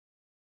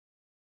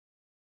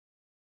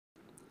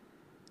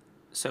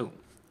So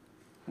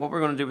what we're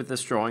going to do with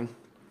this drawing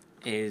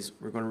is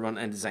we're going to run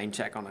a design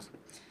check on it.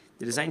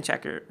 The design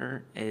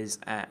checker is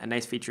a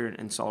nice feature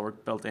in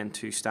SolidWorks built in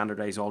to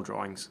standardize all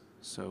drawings.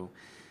 So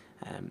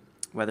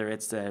whether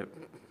it's the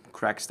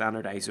correct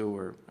standard ISO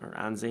or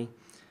ANSI,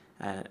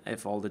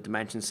 if all the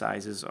dimension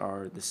sizes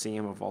are the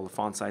same, if all the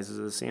font sizes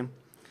are the same.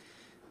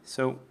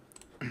 So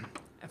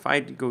if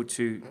I go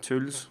to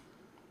Tools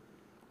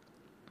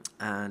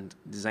and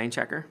Design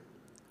Checker,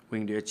 we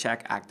can do a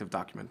check active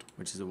document,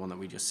 which is the one that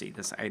we just see,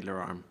 this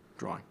idler arm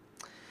drawing.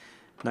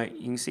 Now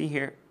you can see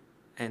here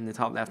in the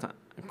top left hand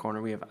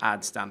corner we have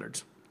add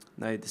standards.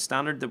 Now the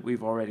standard that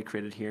we've already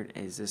created here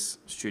is this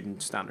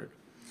student standard.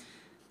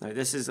 Now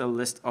this is a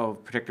list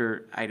of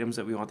particular items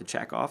that we want to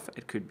check off.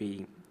 It could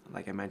be,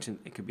 like I mentioned,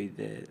 it could be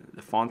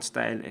the font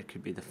style, it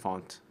could be the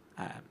font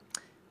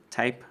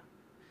type,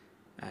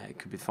 it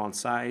could be font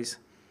size,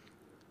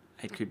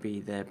 it could be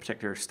the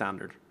particular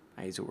standard,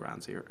 ISO or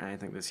ANSI or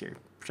anything this here.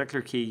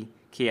 Particular key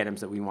items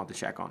that we want to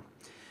check on.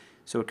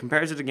 So it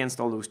compares it against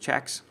all those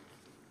checks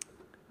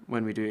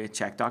when we do a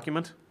check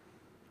document,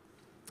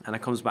 and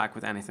it comes back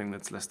with anything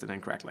that's listed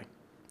incorrectly.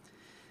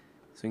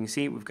 So you can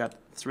see we've got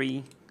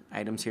 3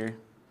 items here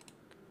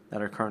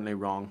that are currently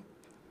wrong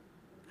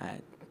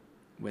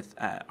with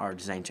our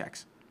design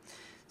checks.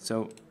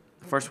 So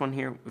the first one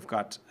here, we've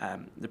got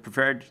the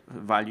preferred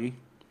value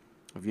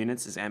of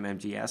units is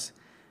MMGS,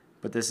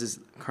 but this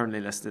is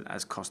currently listed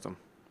as custom.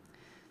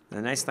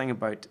 The nice thing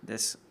about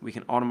this, we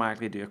can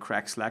automatically do a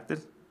correct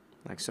selected,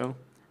 like so,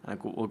 and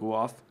we'll go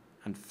off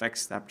and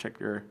fix that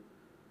particular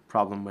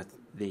problem with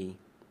the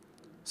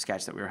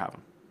sketch that we were having.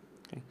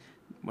 Okay.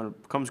 When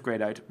it comes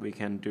grayed out, we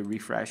can do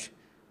refresh,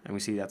 and we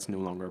see that's no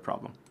longer a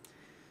problem.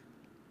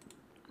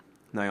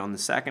 Now on the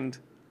second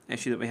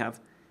issue that we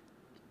have,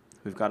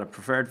 we've got a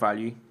preferred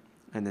value,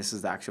 and this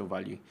is the actual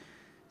value.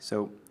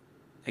 So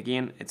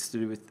again, it's to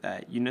do with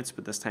units,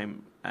 but this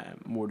time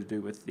more to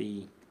do with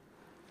the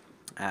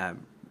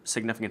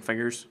significant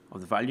figures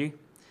of the value.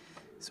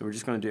 So we're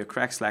just going to do a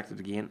correct selected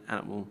again, and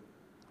it will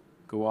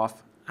go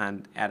off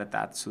and edit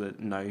that so that it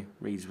now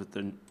reads with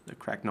the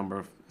correct number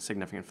of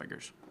significant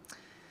figures.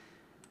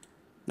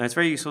 Now it's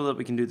very useful that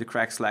we can do the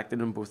correct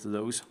selected on both of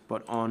those,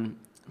 but on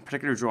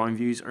particular drawing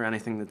views or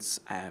anything that's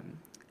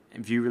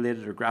view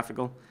related or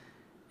graphical,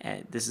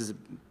 this is a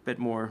bit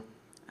more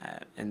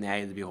in the eye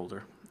of the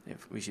beholder,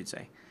 if we should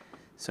say.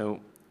 So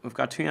we've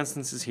got 2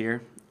 instances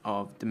here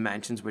of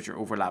dimensions which are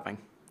overlapping,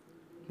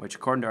 which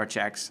according to our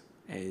checks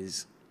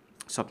is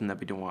something that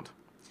we don't want.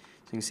 So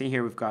you can see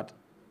here we've got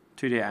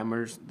 2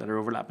 diameters that are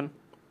overlapping.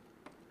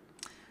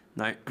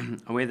 Now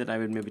a way that I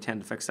would maybe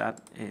tend to fix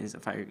that is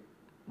if I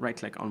right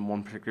click on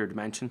one particular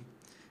dimension,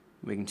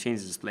 we can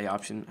change the display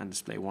option and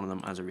display one of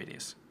them as a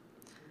radius.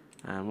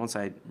 And once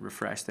I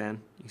refresh,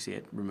 then you see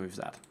it removes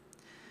that.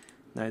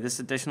 Now this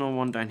additional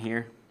one down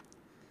here,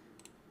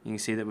 you can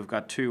see that we've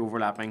got 2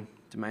 overlapping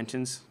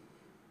dimensions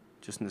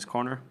just in this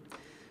corner.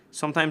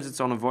 Sometimes it's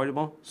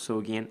unavoidable, so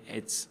again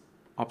it's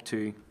up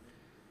to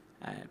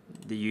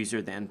the user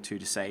then to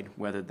decide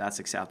whether that's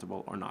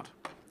acceptable or not.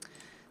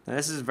 Now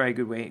this is a very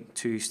good way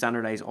to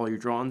standardize all your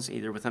drawings,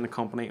 either within a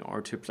company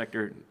or to a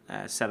particular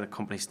set of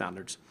company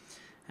standards.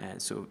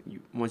 So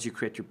once you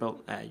create your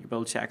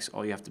build checks,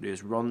 all you have to do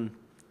is run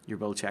your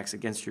build checks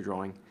against your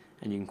drawing,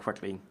 and you can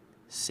quickly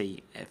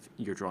see if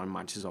your drawing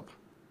matches up.